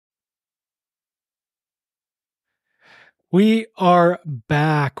We are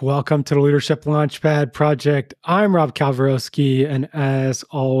back. Welcome to the Leadership Launchpad Project. I'm Rob Kalwarowsky, and as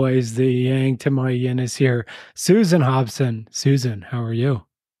always, the yang to my yin is here, Susan Hobson. Susan, how are you?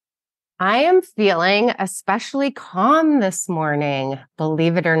 I am feeling especially calm this morning.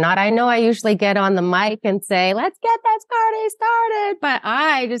 Believe it or not, I know I usually get on the mic and say, let's get this party started. But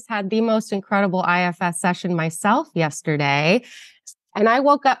I just had the most incredible IFS session myself yesterday. And I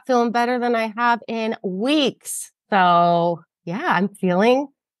woke up feeling better than I have in weeks. So yeah, I'm feeling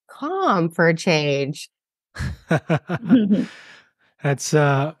calm for a change. It's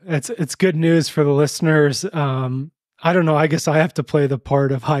good news for the listeners. I don't know. I guess I have to play the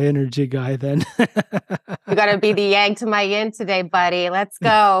part of high energy guy then. You got to be the yang to my yin today, buddy. Let's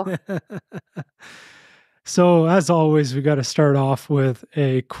go. So as always, we got to start off with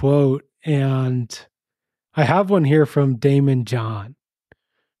a quote, and I have one here from Damon John.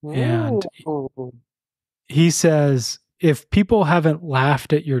 And Ooh. he says, if people haven't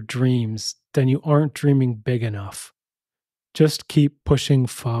laughed at your dreams, then you aren't dreaming big enough. Just keep pushing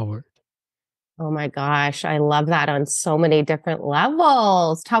forward. Oh my gosh, I love that on so many different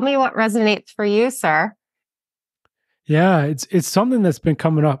levels. Tell me what resonates for you, sir. Yeah, it's something that's been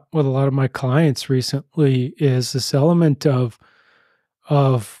coming up with a lot of my clients recently is this element of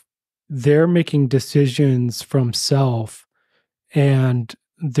they're making decisions from self, and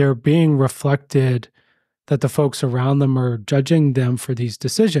they're being reflected that the folks around them are judging them for these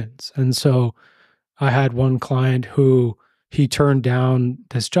decisions. And so I had one client who he turned down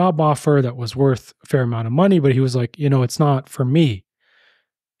this job offer that was worth a fair amount of money, but he was like, it's not for me.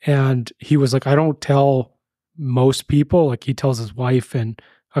 And he was like, I don't tell most people, like he tells his wife and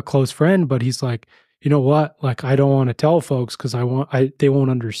a close friend, but he's like, you know what? Like, I don't want to tell folks because they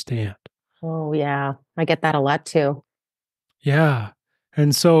won't understand. Oh yeah, I get that a lot too. Yeah.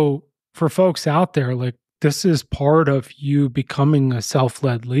 And so for folks out there, like this is part of you becoming a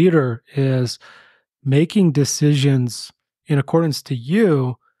self-led leader is making decisions in accordance to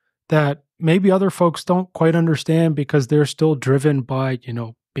you that maybe other folks don't quite understand because they're still driven by,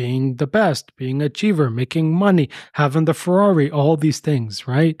 being the best, being an achiever, making money, having the Ferrari, all these things,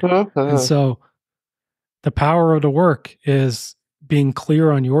 right? And Mhm. so the power of the work is being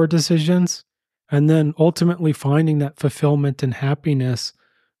clear on your decisions and then ultimately finding that fulfillment and happiness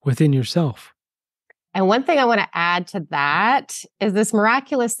within yourself. And one thing I want to add to that is this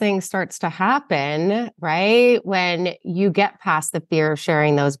miraculous thing starts to happen, right? When you get past the fear of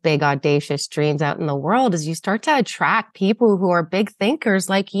sharing those big, audacious dreams out in the world, is you start to attract people who are big thinkers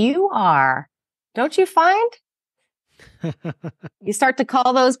like you are. Don't you find? You start to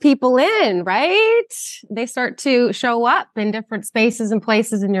call those people in, right? They start to show up in different spaces and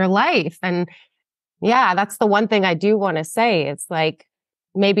places in your life. And yeah, that's the one thing I do want to say. It's like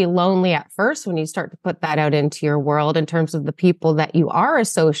maybe lonely at first when you start to put that out into your world in terms of the people that you are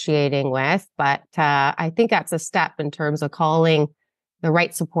associating with. But I think that's a step in terms of calling the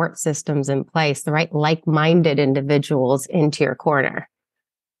right support systems in place, the right like-minded individuals into your corner.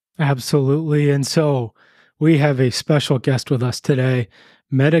 Absolutely. And so we have a special guest with us today,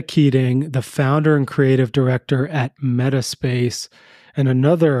 Mette Keating, the founder and creative director at Mettespace, and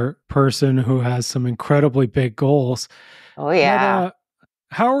another person who has some incredibly big goals. Oh, yeah. Mette,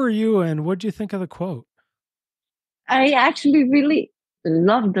 how are you and what do you think of the quote? I actually really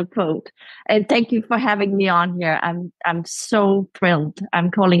love the quote, and thank you for having me on here. I'm so thrilled.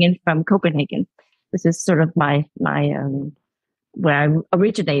 I'm calling in from Copenhagen. This is sort of my where I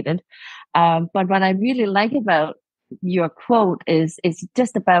originated. But what I really like about your quote is it's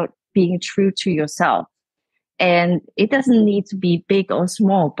just about being true to yourself, and it doesn't need to be big or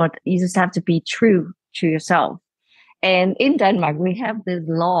small, but you just have to be true to yourself. And in Denmark, we have this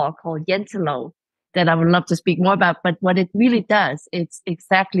law called Jentelov that I would love to speak more about. But what it really does, it's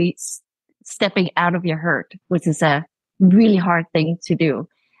exactly stepping out of your herd, which is a really hard thing to do.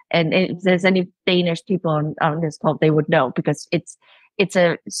 And if there's any Danish people on this call, they would know because it's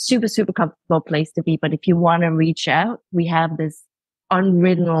a super, super comfortable place to be. But if you want to reach out, we have this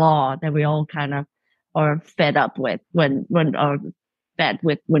unwritten law that we all kind of are fed up with when or fed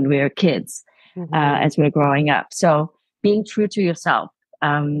with when we were kids. As we're growing up. So being true to yourself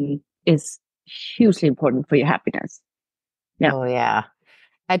is hugely important for your happiness. Yeah. Oh, yeah.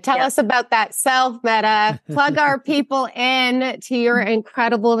 Tell us about that self, Mette. Plug our people in to your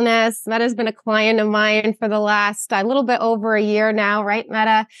incredibleness. Mette's been a client of mine for the last a little bit over a year now, right,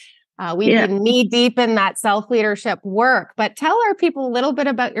 Mette? We've been knee deep in that self-leadership work, but tell our people a little bit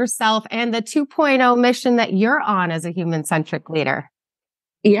about yourself and the 2.0 mission that you're on as a human-centric leader.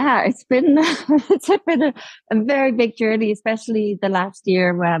 Yeah, it's been a very big journey, especially the last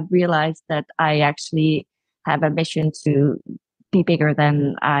year where I've realized that I actually have a mission to be bigger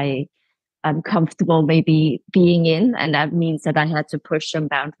than I'm comfortable maybe being in. And that means that I had to push some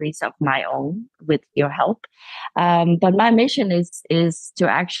boundaries of my own with your help. But my mission is to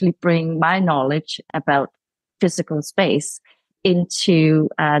actually bring my knowledge about physical space into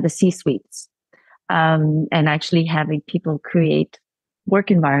the C-suites, and actually having people create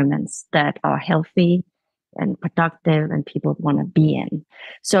work environments that are healthy and productive and people want to be in.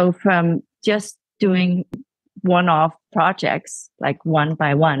 So from just doing one-off projects, like one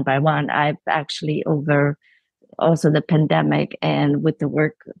by one by one, I've actually over also the pandemic and with the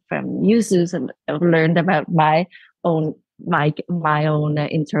work from users, and I've learned about my own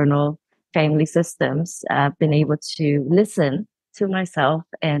internal family systems. I've been able to listen to myself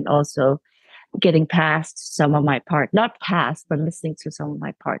and also getting past some of my part, not past, but listening to some of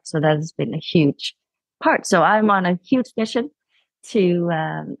my parts. So that has been a huge part. So I'm on a huge mission to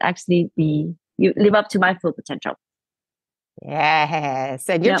actually live up to my full potential. Yes.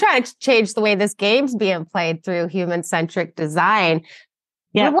 And you're trying to change the way this game's being played through human-centric design.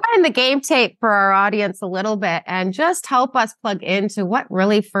 Rewind the game tape for our audience a little bit and just help us plug into what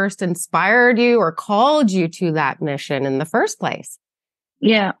really first inspired you or called you to that mission in the first place.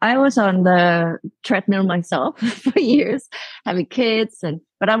 Yeah, I was on the treadmill myself for years, having kids,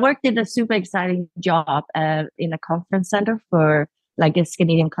 but I worked in a super exciting job in a conference center for like a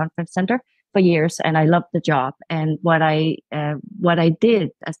Scandinavian conference center for years, and I loved the job. And what I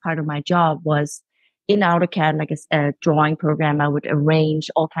did as part of my job was in AutoCAD, like a drawing program, I would arrange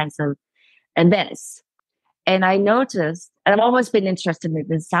all kinds of events. And I noticed, and I've always been interested in the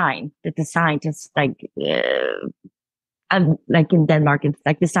design, just like. I'm like in Denmark, it's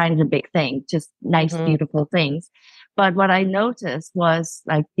like design is a big thing, just nice, beautiful things. But what I noticed was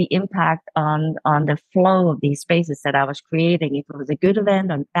like the impact on the flow of these spaces that I was creating, if it was a good event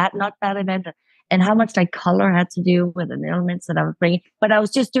or not bad event, and how much like color had to do with the elements that I was bringing. But I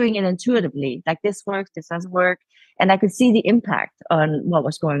was just doing it intuitively, like this works, this doesn't work, and I could see the impact on what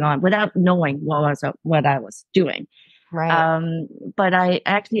was going on without knowing what I was doing. Right. But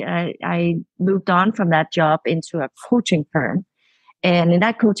I moved on from that job into a coaching firm. And in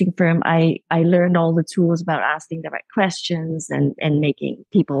that coaching firm, I learned all the tools about asking the right questions and making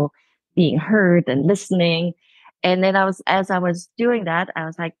people being heard and listening. And then as I was doing that, I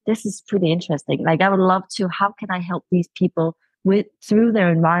was like, this is pretty interesting. Like I would love to, how can I help these people through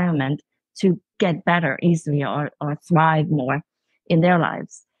their environment to get better easily or thrive more in their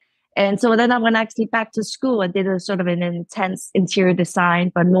lives? And so then I went actually back to school. I did a sort of an intense interior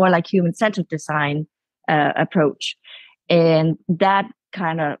design, but more like human-centered design approach. And that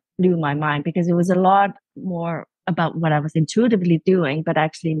kind of blew my mind because it was a lot more about what I was intuitively doing, but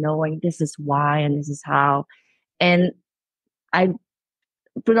actually knowing this is why and this is how. And I,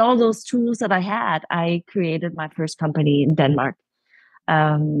 with all those tools that I had, I created my first company in Denmark.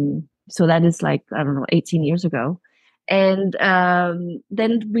 So that is like, I don't know, 18 years ago. And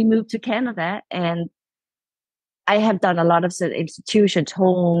then we moved to Canada, and I have done a lot of institutions,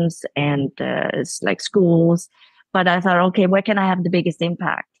 homes, and like schools. But I thought, okay, where can I have the biggest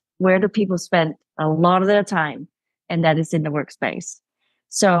impact? Where do people spend a lot of their time? And that is in the workspace.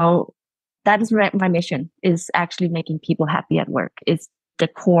 So that is my mission, is actually making people happy at work. It's the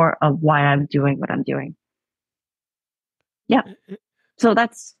core of why I'm doing what I'm doing. Yeah. So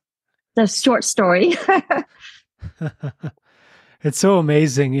that's the short story. It's so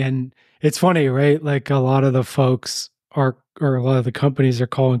amazing. And it's funny, right? Like a lot of the folks or a lot of the companies are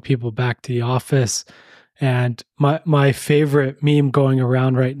calling people back to the office. And my favorite meme going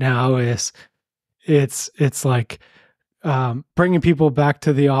around right now is it's like bringing people back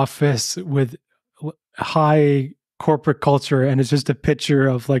to the office with high corporate culture, and it's just a picture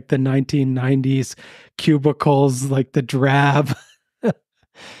of like the 1990s cubicles, like the drab.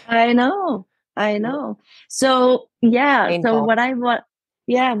 I know. So yeah, Painful. what I want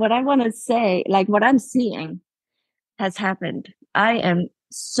to say, like what I'm seeing has happened. I am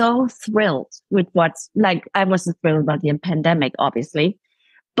so thrilled with I wasn't thrilled about the pandemic, obviously,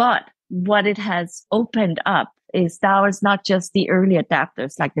 but what it has opened up is now it's not just the early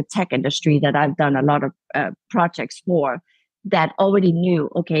adapters like the tech industry that I've done a lot of projects for that already knew,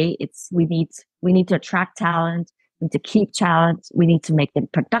 okay, we need to attract talent, we need to keep talent, we need to make them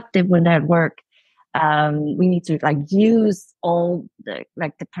productive when they're at work. We need to like use all the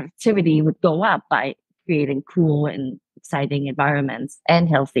productivity would go up by creating cool and exciting environments and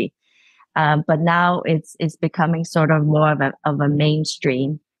healthy. But now it's becoming sort of more of a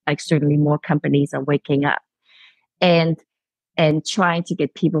mainstream. Like certainly more companies are waking up and trying to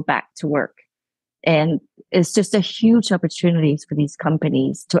get people back to work. And it's just a huge opportunity for these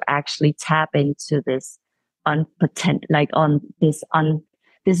companies to actually tap into this on potent, like on this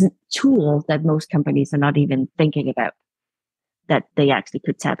tool that most companies are not even thinking about, that they actually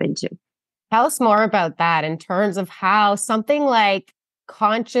could tap into. Tell us more about that in terms of how something like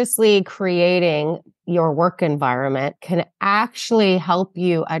consciously creating your work environment can actually help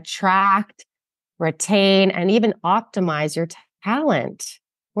you attract, retain, and even optimize your talent.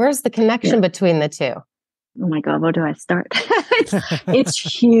 Where's the connection between the two? Oh my God, where do I start? it's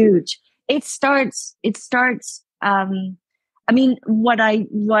huge. It starts, I mean,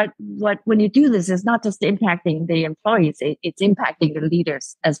 when you do this, it's not just impacting the employees, it's impacting the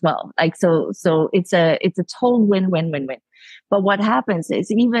leaders as well. Like, so it's a total win. But what happens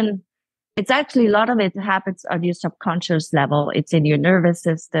is it's actually a lot of it happens on your subconscious level. It's in your nervous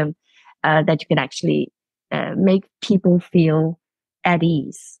system, that you can actually, make people feel at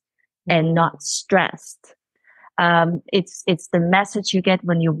ease and not stressed. It's the message you get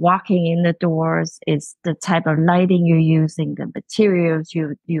when you're walking in the doors. It's the type of lighting you're using, the materials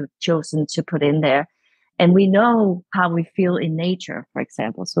you've chosen to put in there. And we know how we feel in nature, for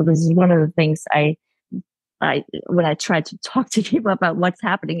example. So this is one of the things I when I try to talk to people about what's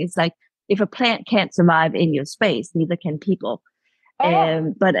happening, it's like, if a plant can't survive in your space, neither can people.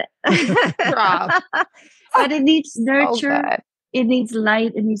 But but it needs nurture. It needs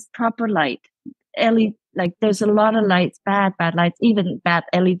light. It needs proper light. Like there's a lot of lights, bad lights, even bad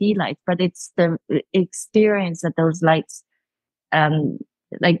LED lights, but it's the experience that those lights,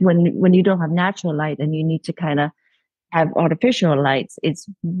 like when you don't have natural light and you need to kind of have artificial lights, it's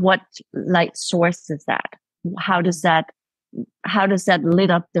what light source is that? How does that lit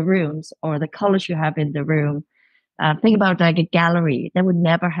up the rooms, or the colors you have in the room? Think about like a gallery that would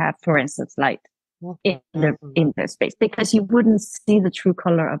never have, for instance, light in the space, because you wouldn't see the true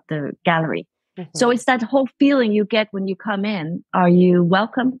color of the gallery. So it's that whole feeling you get when you come in. Are you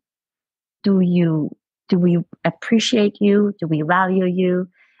welcome? Do we appreciate you? Do we value you?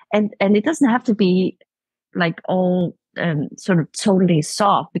 And it doesn't have to be like all sort of totally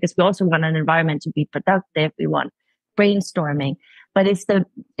soft, because we also want an environment to be productive. We want brainstorming, but it's the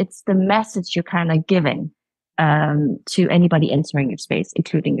message you're kind of giving to anybody entering your space,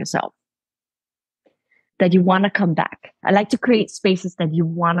 including yourself, that you want to come back. I like to create spaces that you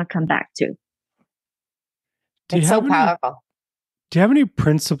want to come back to. It's so powerful. Do you have any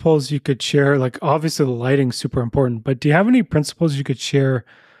principles you could share? Like, obviously the lighting's super important, but do you have any principles you could share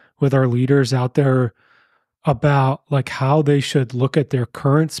with our leaders out there about like how they should look at their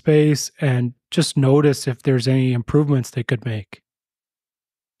current space and just notice if there's any improvements they could make?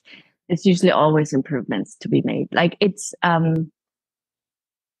 It's usually always improvements to be made. Like it's,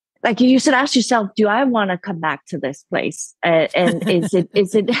 like you should ask yourself, do I want to come back to this place? And is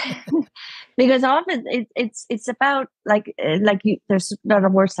it, because often it's about like there's a lot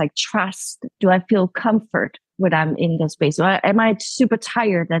of words like trust. Do I feel comfort when I'm in the space? Or am I super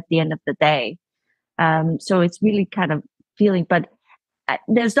tired at the end of the day? So it's really kind of feeling, but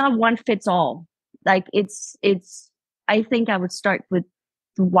there's not one fits all. Like I think I would start with,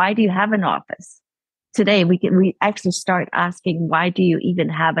 why do you have an office? Today, we actually start asking, why do you even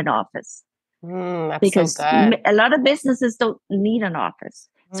have an office? Because so good. A lot of businesses don't need an office.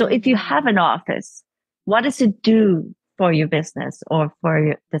 So if you have an office, what does it do for your business, or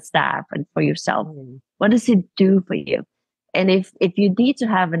for the staff, and for yourself? What does it do for you? And if you need to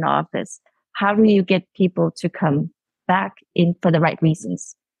have an office, how do you get people to come back in for the right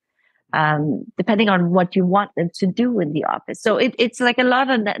reasons? Depending on what you want them to do in the office. So it's like a lot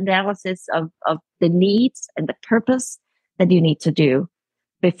of analysis of the needs and the purpose that you need to do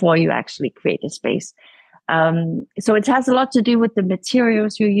before you actually create a space. So it has a lot to do with the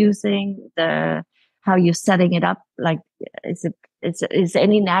materials you're using, how you're setting it up. Like, is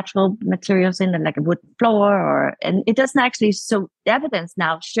any natural materials in it, like a wood floor, and it doesn't actually. So the evidence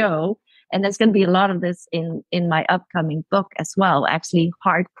now show, and there's going to be a lot of this in my upcoming book as well, actually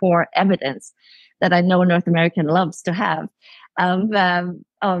hardcore evidence that I know North American loves to have, of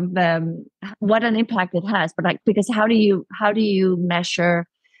what an impact it has. But like, because how do you measure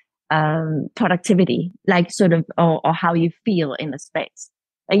productivity, like sort of, or how you feel in the space?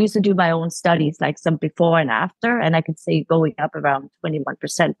 I used to do my own studies, like some before and after, and I could say going up around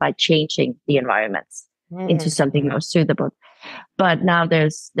 21% by changing the environments into something more suitable. But now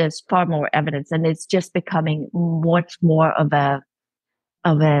there's far more evidence, and it's just becoming much more of a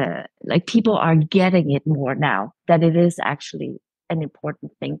like, people are getting it more now, that it is actually an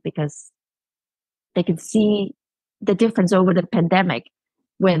important thing, because they can see the difference over the pandemic,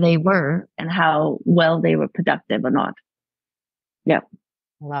 where they were and how well they were productive or not. Yeah.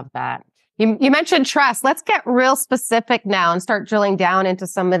 Love that. You mentioned trust. Let's get real specific now and start drilling down into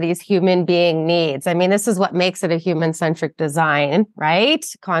some of these human being needs. I mean, this is what makes it a human-centric design, right?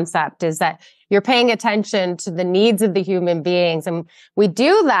 Concept is that you're paying attention to the needs of the human beings. And we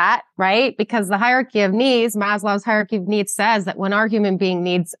do that, right? Because the hierarchy of needs, Maslow's hierarchy of needs says that when our human being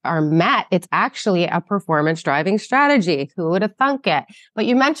needs are met, it's actually a performance driving strategy. Who would have thunk it? But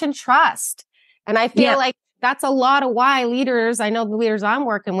you mentioned trust. And I feel like that's a lot of why leaders, I know the leaders I'm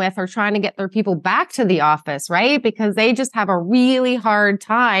working with are trying to get their people back to the office, right? Because they just have a really hard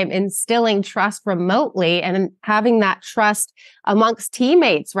time instilling trust remotely and having that trust amongst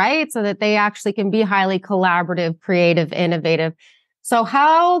teammates, right? So that they actually can be highly collaborative, creative, innovative. So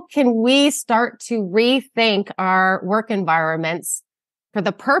how can we start to rethink our work environments for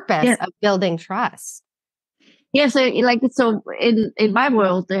the purpose of building trust? Yeah, so in my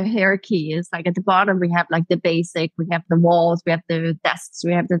world, the hierarchy is like at the bottom we have like the basic, we have the walls, we have the desks,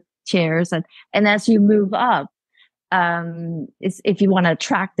 we have the chairs, and as you move up, if you want to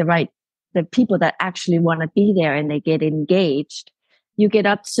attract the people that actually want to be there and they get engaged, you get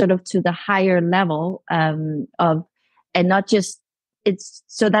up sort of to the higher level of, and not just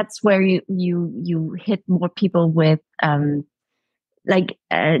so that's where you hit more people with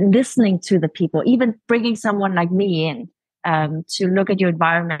listening to the people, even bringing someone like me in to look at your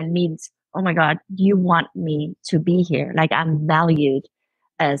environment means, oh my God, you want me to be here. Like I'm valued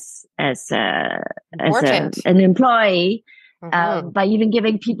as an employee by even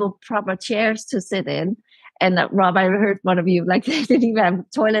giving people proper chairs to sit in. And Rob, I heard one of you like they didn't even have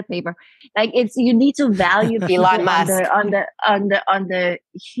toilet paper. Like you need to value people on the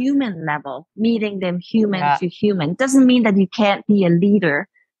human level, meeting them human to human. Doesn't mean that you can't be a leader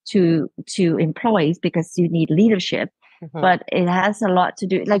to employees because you need leadership, but it has a lot to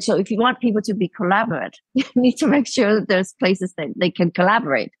do. Like so, if you want people to be collaborative, you need to make sure that there's places that they can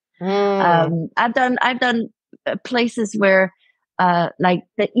collaborate. I've done places where. Like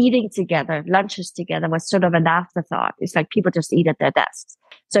the eating together, lunches together was sort of an afterthought. It's like people just eat at their desks.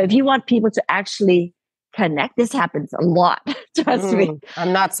 So if you want people to actually connect, this happens a lot. Trust me.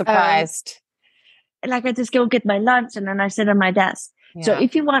 I'm not surprised. Like I just go get my lunch and then I sit on my desk. Yeah. So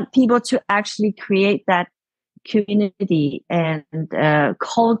if you want people to actually create that community and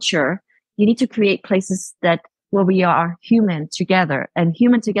culture, you need to create places where we are human together. And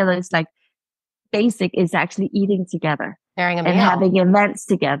human together is like basic is actually eating together. And having events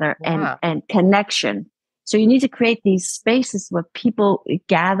together and connection. So you need to create these spaces where people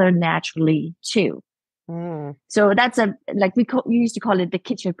gather naturally too. So that's we used to call it the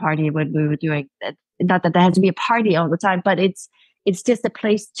kitchen party when we were doing that. Not that there has to be a party all the time, but it's just a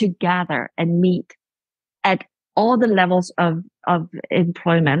place to gather and meet at all the levels of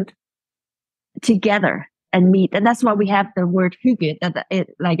employment together and meet. And that's why we have the word hygge.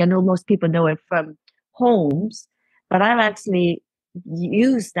 I know most people know it from homes. But I've actually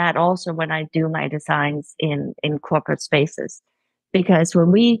used that also when I do my designs in corporate spaces. Because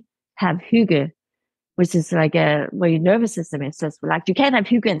when we have hygge, which is like where your nervous system is just like, you can't have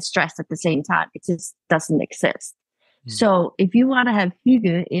hygge and stress at the same time. It just doesn't exist. So if you want to have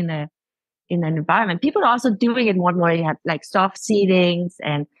hygge in an environment, people are also doing it one way. You have like soft seatings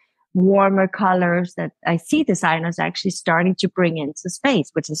and warmer colors that I see designers actually starting to bring into space,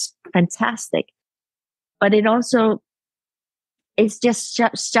 which is fantastic. But it just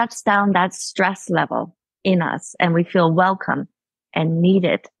shuts down that stress level in us and we feel welcome and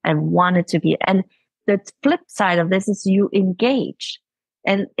needed and wanted to be. And the flip side of this is you engage.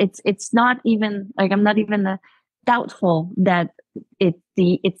 And it's not even like, I'm not even doubtful that it's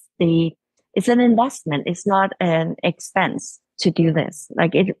an investment. It's not an expense to do this.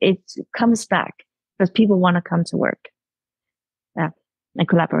 Like it comes back because people want to come to work and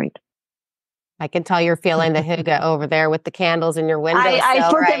collaborate. I can tell you're feeling the hygge over there with the candles in your window.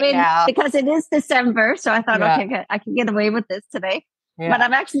 I put them in now because it is December. So I thought, okay, I can get away with this today. Yeah. But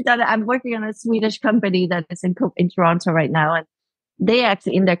I've actually I'm working on a Swedish company that is in Toronto right now. And they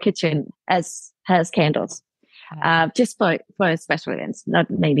actually in their kitchen has candles just for special events, not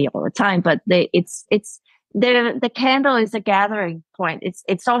maybe all the time, but the candle is a gathering point. It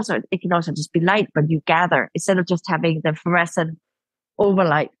can also just be light, but you gather instead of just having the fluorescent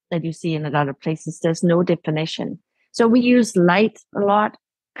overlight that you see in a lot of places. There's no definition. So we use light a lot,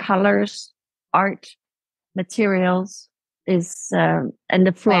 colors, art, materials is and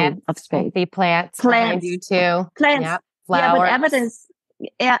the flow of space. The plants behind you too. Plants. Yep. Flowers.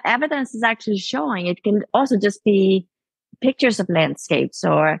 Yeah, but evidence is actually showing it can also just be pictures of landscapes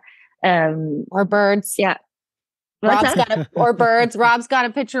or birds. Yeah. What's Rob's that? got or birds. Rob's got a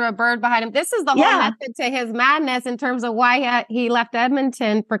picture of a bird behind him. This is the whole Yeah. method to his madness in terms of why he left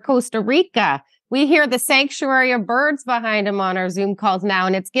Edmonton for Costa Rica. We hear the sanctuary of birds behind him on our Zoom calls now,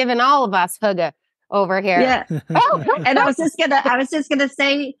 and it's given all of us hygge over here. Yeah. And I was just gonna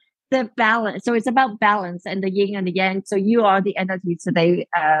say the balance. So it's about balance and the yin and the yang. So you are the energy today,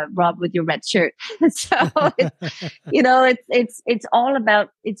 Rob, with your red shirt. So it's all about,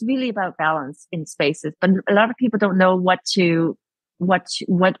 it's really about balance in spaces. But a lot of people don't know what's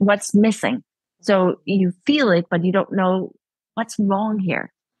missing. So you feel it, but you don't know what's wrong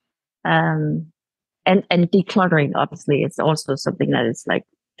here. And decluttering, obviously, is also something that is like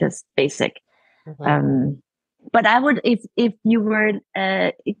just basic. Mm-hmm. But I would, if you were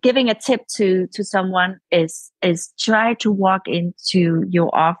giving a tip to someone, is try to walk into your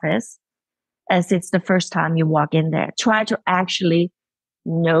office as it's the first time you walk in there. Try to actually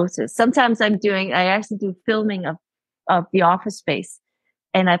notice. Sometimes I actually do filming of the office space,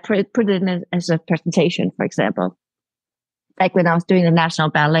 and I put it in as a presentation, for example. Like when I was doing the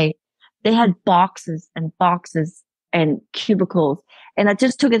National Ballet, they had boxes and boxes and cubicles, and I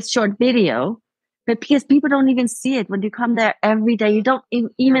just took a short video. But because people don't even see it when you come there every day, you don't even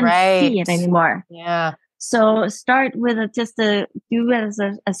see it anymore. Yeah. So start with do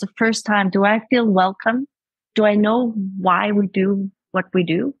it as a first time. Do I feel welcome? Do I know why we do what we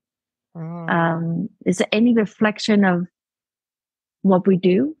do? Is there any reflection of what we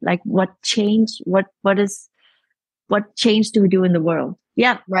do? Like what change? What change do we do in the world?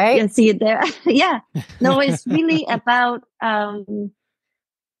 Yeah, right. You can see it there. Yeah, no, it's really about.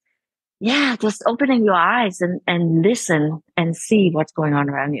 Just opening your eyes and listen and see what's going on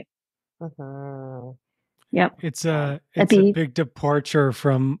around you. Mm-hmm. Yep. It's a big departure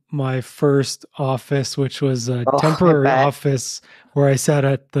from my first office, which was a temporary office where I sat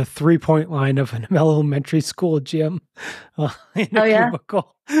at the 3-point line of an elementary school gym in a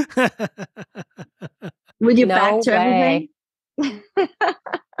cubicle. Would you back to everything?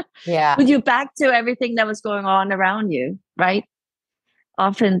 Yeah. Would you back to everything that was going on around you, right?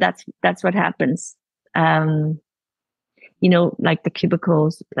 Often that's what happens. Like the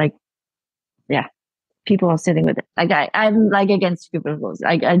cubicles, people are sitting with it. Like I'm like against cubicles.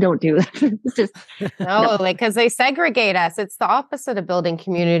 I don't do that. It's just no, because they segregate us. It's the opposite of building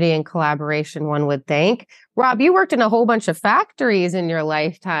community and collaboration, one would think. Rob, you worked in a whole bunch of factories in your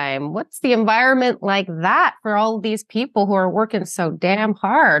lifetime. What's the environment like that for all of these people who are working so damn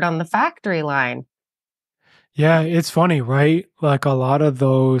hard on the factory line? Yeah, it's funny, right? Like a lot of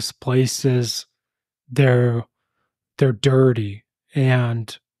those places, they're dirty,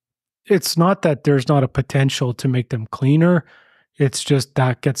 and it's not that there's not a potential to make them cleaner. It's just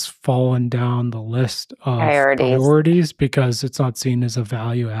that gets fallen down the list of priorities because it's not seen as a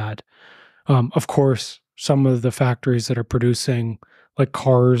value add. Of course, some of the factories that are producing like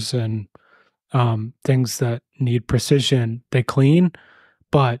cars and things that need precision, they clean,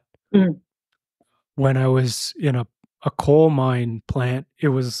 but when I was in a coal mine plant, it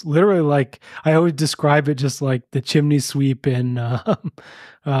was literally like, I always describe it just like the chimney sweep in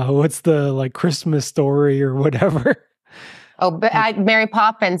what's the like Christmas Story or whatever. Oh, but Mary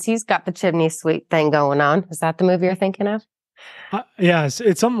Poppins, he's got the chimney sweep thing going on. Is that the movie you're thinking of? Yeah,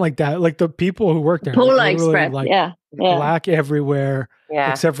 it's something like that. Like the people who work there, Polar Express, like black everywhere,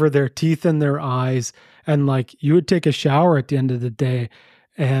 except for their teeth and their eyes. And like you would take a shower at the end of the day,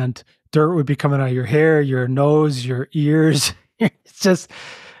 and dirt would be coming out of your hair, your nose, your ears. It's just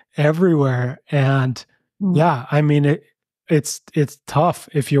everywhere. And yeah, I mean, it's tough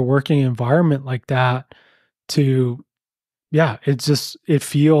if you're working in an environment like that to, it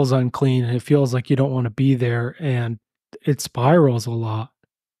feels unclean and it feels like you don't want to be there, and it spirals a lot.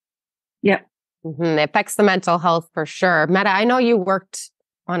 Yeah. Mm-hmm. It affects the mental health for sure. Mette, I know you worked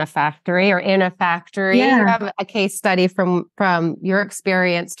on a factory or in a factory. Yeah. You have a case study from your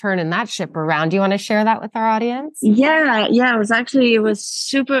experience turning that ship around. Do you want to share that with our audience? Yeah. It was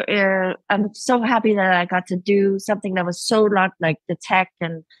super. I'm so happy that I got to do something that was so not like the tech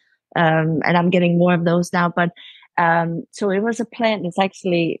and I'm getting more of those now. But so it was a plant. It's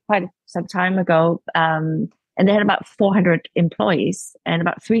actually quite some time ago. And they had about 400 employees, and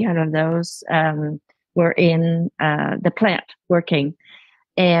about 300 of those were in the plant working.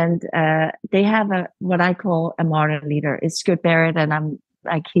 And they have what I call a modern leader. It's Scott Barrett, and I'm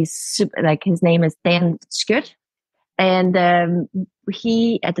like his name is Dan Scott, and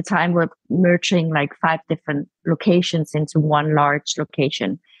he at the time were merging like 5 different locations into one large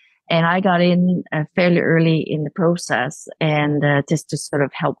location. And I got in fairly early in the process, and just to sort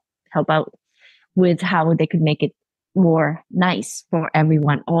of help out with how they could make it more nice for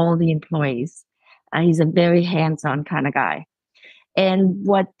everyone, all the employees. He's a very hands-on kind of guy. And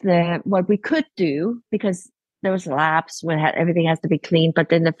what we could do, because there was labs where everything has to be clean,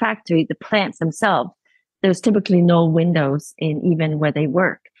 but in the factory, the plants themselves, there's typically no windows in even where they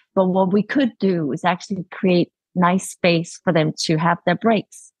work. But what we could do is actually create nice space for them to have their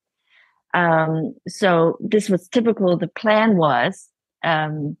breaks. So this was typical. The plan was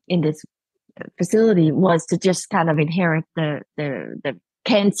in this facility was to just kind of inherit the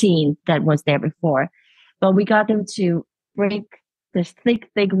canteen that was there before, but we got them to break the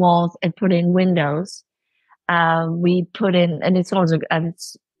thick walls and put in windows. We put in, and it's also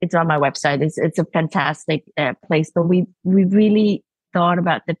it's on my website. It's a fantastic place, but we really thought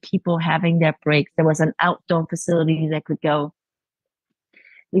about the people having their breaks. There was an outdoor facility that could go.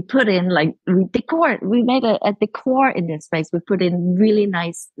 We put in we made a decor in this space. We put in really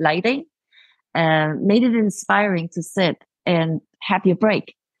nice lighting, made it inspiring to sit and have your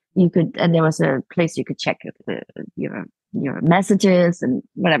break. And there was a place you could check your messages and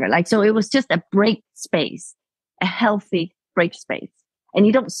whatever. So it was just a break space, a healthy break space. And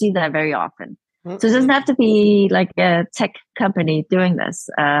you don't see that very often. Mm-hmm. So it doesn't have to be like a tech company doing this.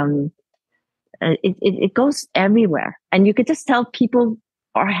 It goes everywhere. And you could just tell people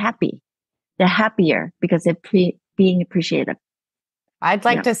are happy. They're happier because they're being appreciated. I'd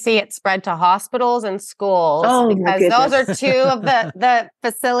like to see it spread to hospitals and schools, because those are two of the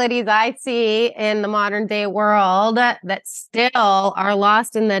facilities I see in the modern day world that still are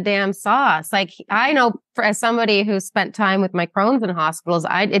lost in the damn sauce. Like, I know as somebody who spent time with my Crohn's in hospitals,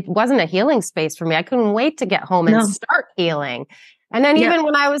 it wasn't a healing space for me. I couldn't wait to get home and start healing. And then even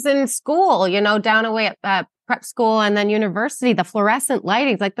when I was in school, down away at prep school and then university, the fluorescent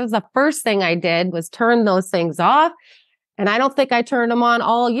lightings, that was the first thing I did was turn those things off. And I don't think I turned them on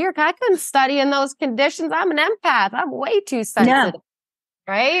all year. I couldn't study in those conditions. I'm an empath. I'm way too sensitive,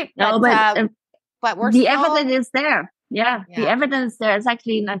 right? No, but we're the evidence is there. Yeah, the evidence there is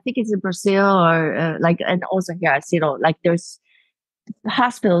actually, I think it's in Brazil or and also here I see it. There's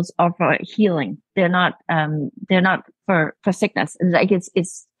hospitals are for healing. They're not for sickness.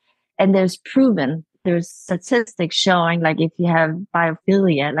 It's and there's statistics showing if you have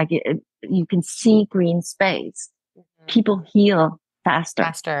biophilia, you can see green space. People heal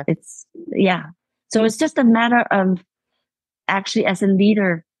faster. So it's just a matter of actually, as a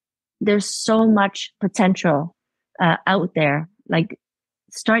leader, there's so much potential out there.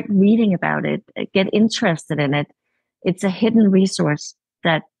 Start reading about it, get interested in it. It's a hidden resource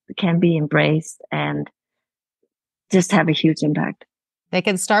that can be embraced and just have a huge impact. They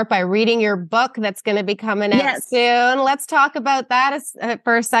can start by reading your book that's going to be coming out soon. Let's talk about that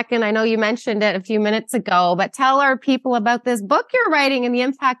for a second. I know you mentioned it a few minutes ago, but tell our people about this book you're writing and the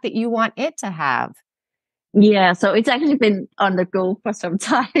impact that you want it to have. Yeah, so it's actually been on the go for some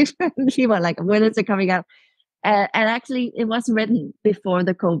time. People are like, when is it coming out? And actually, it was written before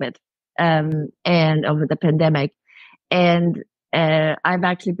the COVID and over the pandemic. And I'm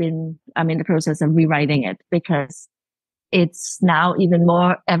in the process of rewriting it because it's now even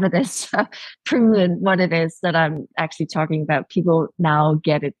more evidence proven what it is that I'm actually talking about. People now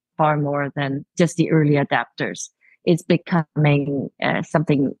get it far more than just the early adapters. It's becoming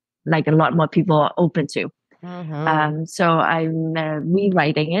something like a lot more people are open to. Mm-hmm. So I'm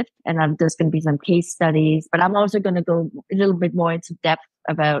rewriting it, and there's going to be some case studies, but I'm also going to go a little bit more into depth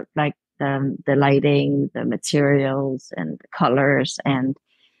about the lighting, the materials, and the colors, and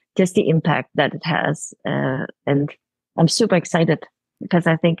just the impact that it has. And I'm super excited because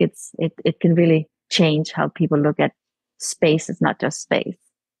I think it can really change how people look at space. It's not just space.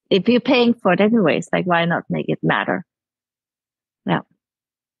 If you're paying for it anyways, why not make it matter? Yeah.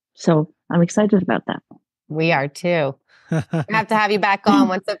 So I'm excited about that. We are too. I have to have you back on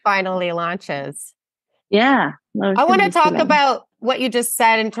once it finally launches. Yeah. I want to talk about what you just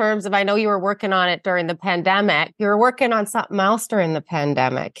said in terms of, I know you were working on it during the pandemic. You were working on something else during the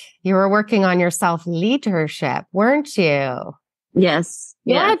pandemic. You were working on your self-leadership, weren't you? Yes.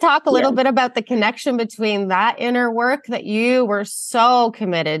 You want to talk a little bit about the connection between that inner work that you were so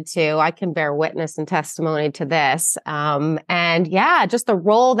committed to? I can bear witness and testimony to this. Just the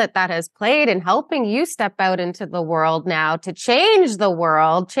role that has played in helping you step out into the world now to change the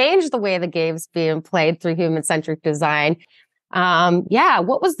world, change the way the game's being played through human-centric design.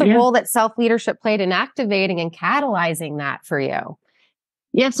 What was the role that self-leadership played in activating and catalyzing that for you?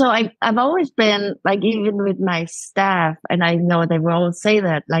 Yeah, so I've always been even with my staff, and I know they will always say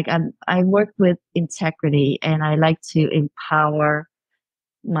that I work with integrity, and I like to empower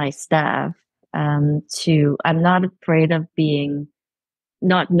my staff. I'm not afraid of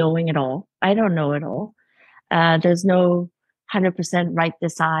not knowing it all. I don't know it all. There's no 100% right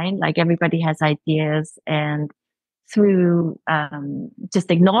design. Like everybody has ideas, and through just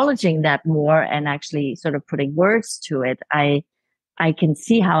acknowledging that more and actually sort of putting words to it, I can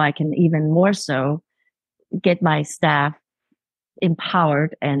see how I can even more so get my staff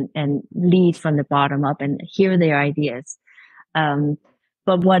empowered and lead from the bottom up and hear their ideas.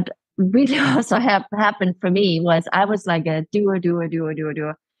 But what really also happened for me was I was like a doer,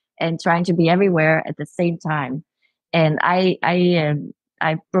 and trying to be everywhere at the same time. And I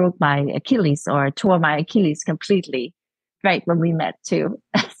broke my Achilles, or tore my Achilles completely right when we met too,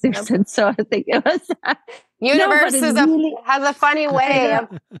 Susan. So I think it was Universe really, has a funny way of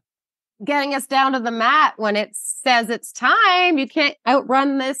getting us down to the mat when it says it's time. You can't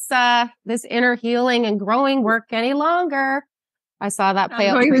outrun this this inner healing and growing work any longer. I saw that play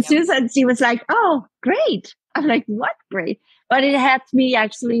out. With Susan, she was like, "Oh, great!" I'm like, "What great?" But it had me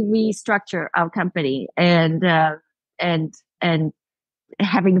actually restructure our company and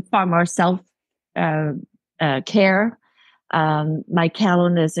having far more self care. My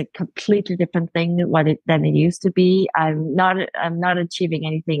calendar is a completely different thing than it used to be. I'm not achieving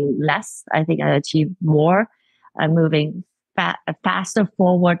anything less. I think I achieve more. I'm moving faster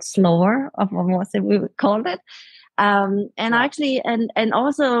forward, slower, of what we would call it. And actually, and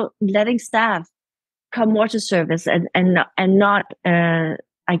also letting staff come more to service and not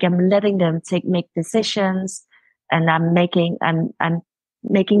like I'm letting them make decisions, and I'm making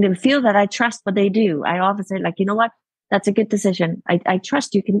them feel that I trust what they do. I often say, like, you know what, that's a good decision. I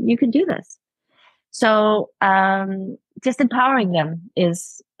trust you can do this. So just empowering them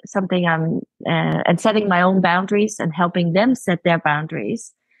is something I'm and setting my own boundaries and helping them set their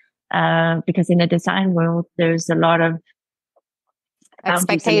boundaries. Because in the design world, there's a lot of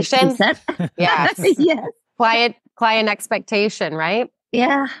expectation. Yes. Yes. Client expectation, right?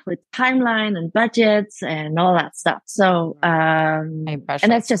 Yeah, with timeline and budgets and all that stuff. So, and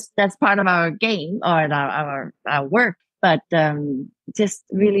that's part of our game or our work. But just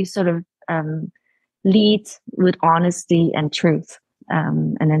really sort of lead with honesty and truth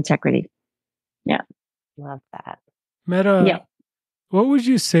and integrity. Yeah, love that. Mette, yeah. What would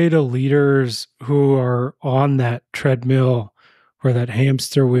you say to leaders who are on that treadmill or that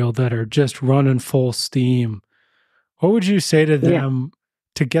hamster wheel that are just running full steam? What would you say to them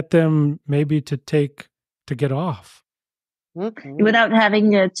to get them maybe to get off? Without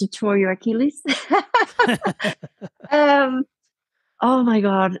having to tore your Achilles? Oh my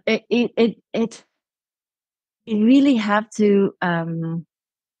God. It really have to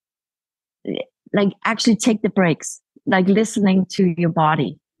like actually take the breaks. Like listening to your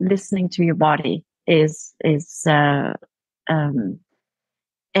body is so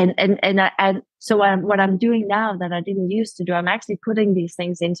what I'm doing now that I didn't used to do, I'm actually putting these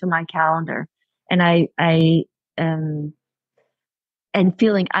things into my calendar, and I and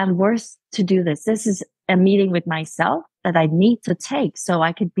feeling I'm worth to do this. This is a meeting with myself that I need to take so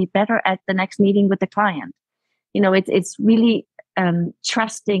I could be better at the next meeting with the client. You know, it's really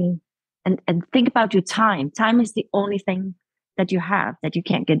trusting. And think about your time. Time is the only thing that you have that you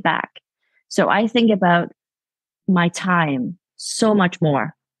can't get back. So I think about my time so much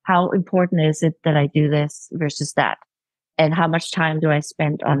more. How important is it that I do this versus that? And how much time do I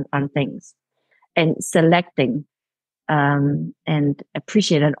spend on things? And selecting and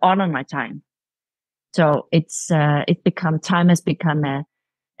appreciate and honor my time. So time has become a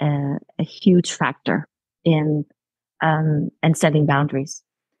huge factor in and setting boundaries.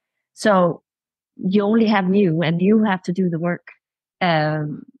 So you only have you, and you have to do the work.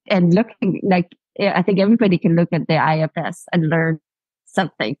 And looking like, I think everybody can look at their IFS and learn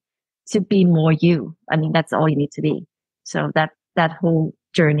something to be more you. I mean, that's all you need to be. So that whole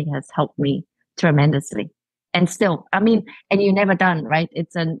journey has helped me tremendously. And still, I mean, and you're never done, right?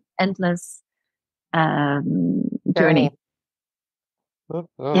 It's an endless journey.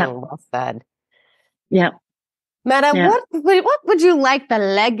 Yeah, well said. Yeah. Mette, what would you like the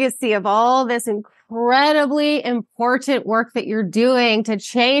legacy of all this incredibly important work that you're doing to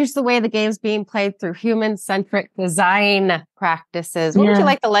change the way the game's being played through human-centric design practices? What would you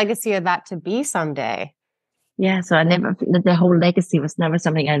like the legacy of that to be someday? Yeah, so the whole legacy was never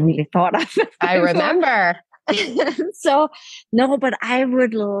something I really thought of. I remember. So, no, but I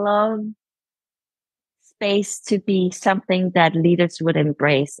would love space to be something that leaders would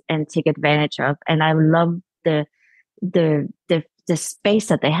embrace and take advantage of. And I love the space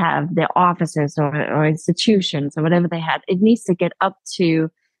that they have, their offices or institutions or whatever they have. It needs to get up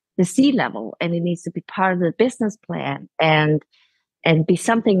to the C-level, and it needs to be part of the business plan and be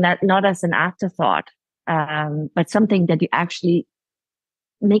something that not as an afterthought, but something that you actually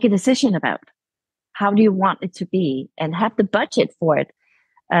make a decision about. How do you want it to be, and have the budget for it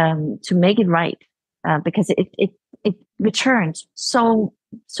to make it right, because it returns so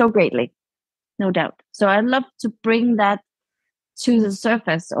greatly, no doubt. So I'd love to bring that to the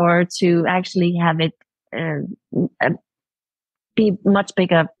surface, or to actually have it be much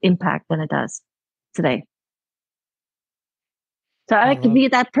bigger impact than it does today. So I could be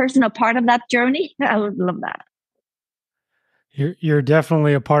that person, a part of that journey. I would love that. You're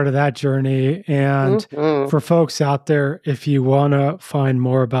definitely a part of that journey. And for folks out there, if you want to find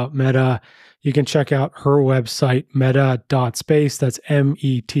more about Mette, you can check out her website, mette.space. That's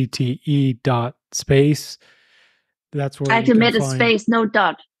METTE.space. That's where actually Mettespace, no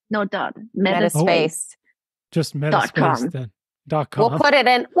dot. Mettespace. Just Mettespace then. .com. We'll put it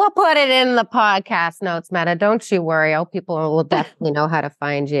in the podcast notes, Mette. Don't you worry. People will definitely know how to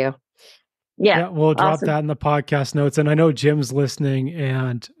find you. Yeah, we'll drop that in the podcast notes. And I know Jim's listening,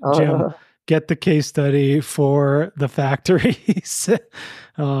 and Jim, get the case study for the factories.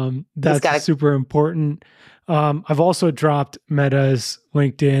 That's super important. I've also dropped Mette's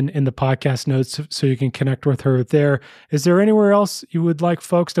LinkedIn in the podcast notes so you can connect with her there. Is there anywhere else you would like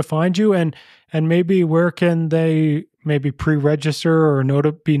folks to find you? And maybe where can they maybe pre-register or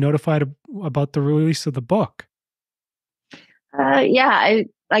be notified about the release of the book? I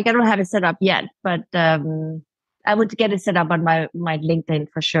don't have it set up yet, but I would get it set up on my LinkedIn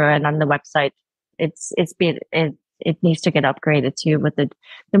for sure, and on the website. It needs to get upgraded too with the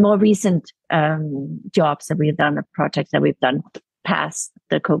more recent jobs that we've done, the projects that we've done past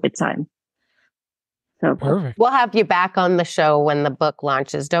the COVID time. So perfect. We'll have you back on the show when the book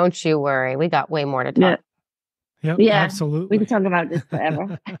launches. Don't you worry. We got way more to talk. Yeah, absolutely. We can talk about this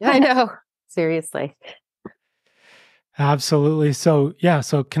forever. I know. Seriously. Absolutely. So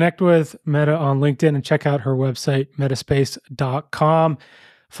connect with Mette on LinkedIn and check out her website, mettespace.com.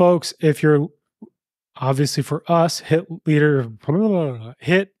 Folks, if you're obviously, for us, hit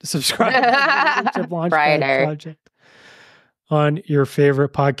subscribe to Launchpad Project on your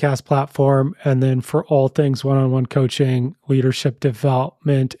favorite podcast platform. And then for all things one-on-one coaching, leadership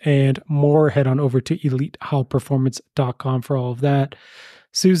development, and more, head on over to elitehighperformance.com for all of that.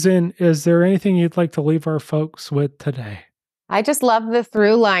 Susan, is there anything you'd like to leave our folks with today? I just love the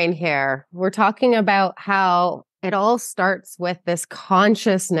through line here. We're talking about how it all starts with this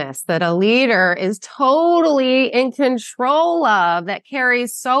consciousness that a leader is totally in control of, that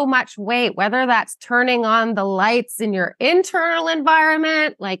carries so much weight, whether that's turning on the lights in your internal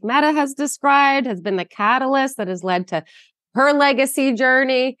environment, like Mette has described, has been the catalyst that has led to her legacy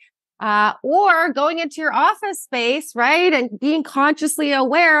journey, or going into your office space, right? And being consciously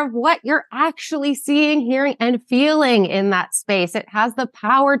aware of what you're actually seeing, hearing, and feeling in that space. It has the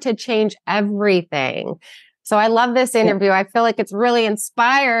power to change everything. So I love this interview. I feel like it's really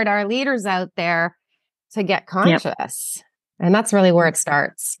inspired our leaders out there to get conscious. And that's really where it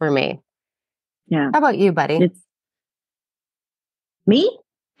starts for me. Yeah. How about you, buddy? Me?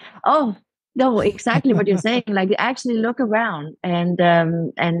 Oh, no, exactly what you're saying. Like, actually look around and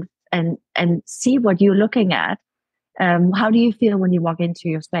see what you're looking at. How do you feel when you walk into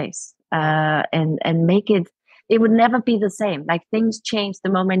your space? And make it would never be the same. Like, things change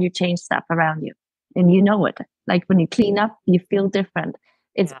the moment you change stuff around you. And you know it. Like, when you clean up, you feel different.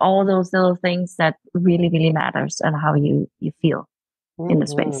 It's all those little things that really, really matters, and how you feel in the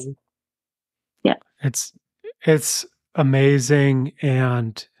space. Yeah. It's amazing.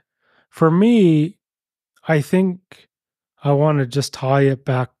 And for me, I think I want to just tie it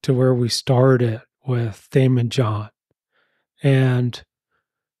back to where we started with Damon John. And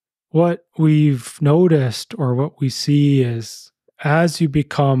what we've noticed, or what we see, is as you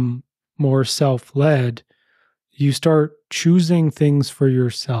become more self-led, you start choosing things for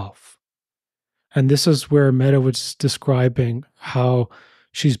yourself. And this is where Mette was describing how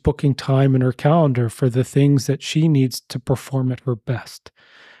she's booking time in her calendar for the things that she needs to perform at her best.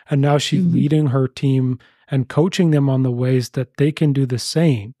 And now she's leading her team and coaching them on the ways that they can do the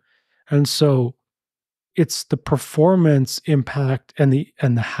same. And so it's the performance impact and the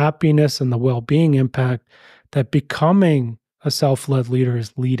happiness and the well-being impact that becoming a self-led leader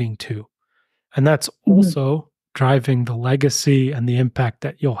is leading to. And that's also driving the legacy and the impact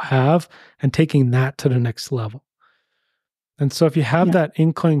that you'll have, and taking that to the next level. And so if you have that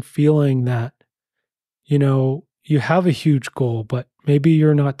inkling feeling that, you have a huge goal, but maybe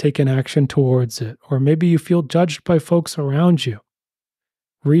you're not taking action towards it, or maybe you feel judged by folks around you,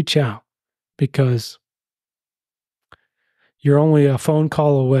 reach out, because you're only a phone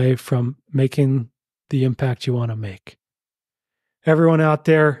call away from making the impact you want to make. Everyone out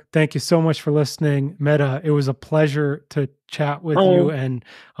there, thank you so much for listening. Mette, it was a pleasure to chat with you, and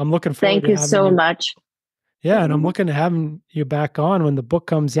I'm looking forward to having you so much. Yeah, and I'm looking to having you back on when the book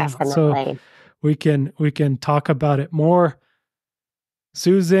comes out, so we can talk about it more.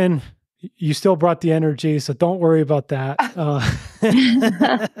 Susan, you still brought the energy, so don't worry about that.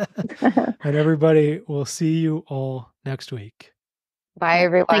 And everybody, we'll see you all next week. Bye,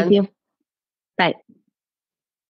 everyone. Thank you. Bye.